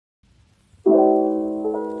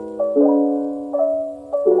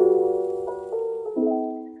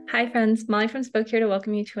Hi friends, Molly from Spoak here to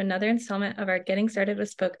welcome you to another installment of our Getting Started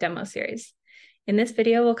with Spoak demo series. In this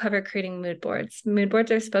video, we'll cover creating mood boards. Mood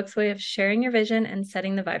boards are Spoak's way of sharing your vision and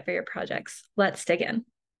setting the vibe for your projects. Let's dig in.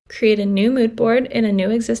 Create a new mood board in a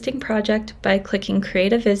new existing project by clicking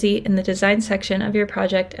Create a Visi in the Design section of your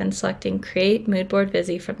project and selecting Create Mood Board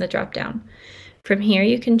Visi from the drop-down. From here,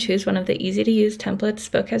 you can choose one of the easy-to-use templates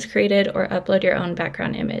Spoak has created or upload your own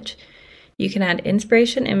background image. You can add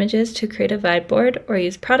inspiration images to create a vibe board or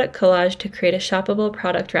use product collage to create a shoppable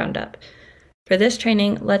product roundup. For this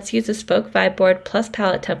training, let's use a Spoak vibe board plus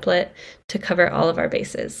palette template to cover all of our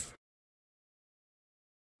bases.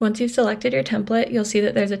 Once you've selected your template, you'll see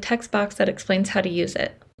that there's a text box that explains how to use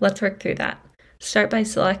it. Let's work through that. Start by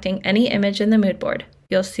selecting any image in the mood board.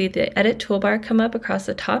 You'll see the edit toolbar come up across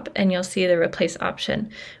the top and you'll see the replace option,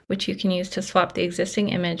 which you can use to swap the existing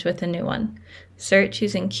image with a new one. Search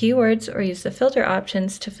using keywords or use the filter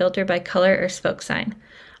options to filter by color or Spoak sign.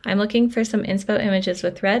 I'm looking for some inspo images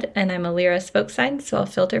with red and I'm a Lyra Spoak sign, so I'll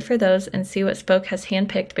filter for those and see what Spoak has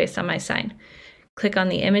handpicked based on my sign. Click on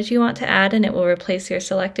the image you want to add and it will replace your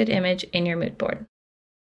selected image in your mood board.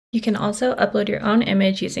 You can also upload your own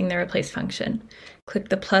image using the replace function. Click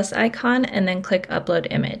the plus icon and then click upload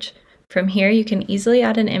image. From here, you can easily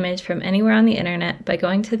add an image from anywhere on the internet by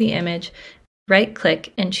going to the image,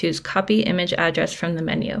 right-click, and choose copy image address from the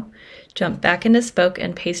menu. Jump back into Spoak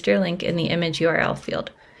and paste your link in the image URL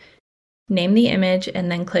field. Name the image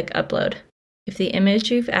and then click upload. If the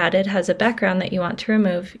image you've added has a background that you want to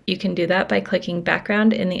remove, you can do that by clicking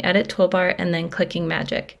background in the edit toolbar and then clicking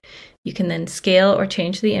magic. You can then scale or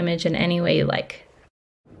change the image in any way you like.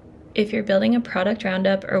 If you're building a product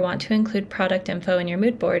roundup or want to include product info in your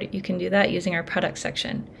mood board, you can do that using our product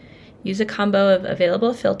section. Use a combo of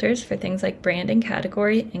available filters for things like brand and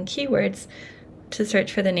category and keywords to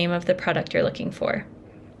search for the name of the product you're looking for.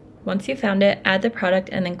 Once you've found it, add the product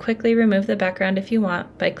and then quickly remove the background if you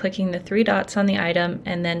want by clicking the three dots on the item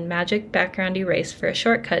and then magic background erase for a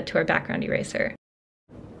shortcut to our background eraser.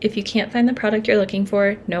 If you can't find the product you're looking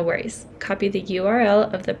for, no worries. Copy the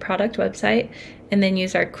URL of the product website and then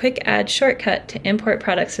use our quick add shortcut to import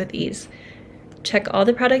products with ease. Check all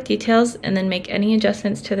the product details and then make any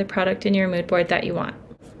adjustments to the product in your mood board that you want.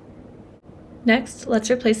 Next,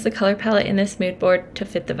 let's replace the color palette in this mood board to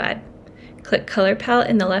fit the vibe. Click Color Palette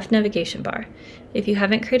in the left navigation bar. If you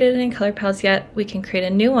haven't created any color palettes yet, we can create a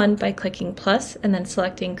new one by clicking plus and then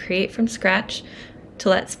selecting Create from Scratch to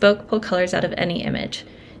let Spoak pull colors out of any image.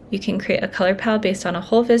 You can create a color palette based on a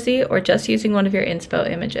whole visi or just using one of your inspo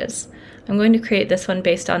images. I'm going to create this one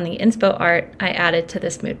based on the inspo art I added to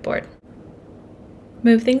this mood board.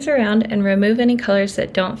 Move things around and remove any colors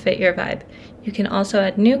that don't fit your vibe. You can also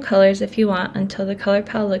add new colors if you want until the color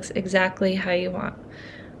palette looks exactly how you want.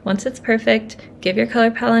 Once it's perfect, give your color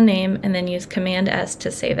palette a name and then use Command S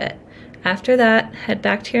to save it. After that, head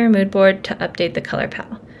back to your mood board to update the color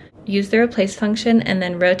palette. Use the replace function and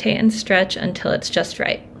then rotate and stretch until it's just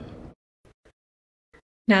right.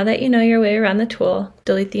 Now that you know your way around the tool,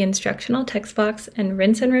 delete the instructional text box and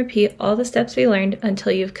rinse and repeat all the steps we learned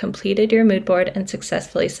until you've completed your mood board and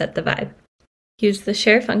successfully set the vibe. Use the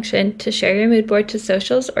share function to share your mood board to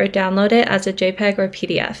socials or download it as a JPEG or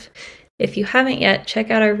PDF. If you haven't yet,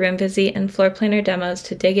 check out our room visi and floor planner demos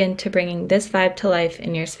to dig into bringing this vibe to life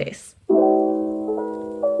in your space.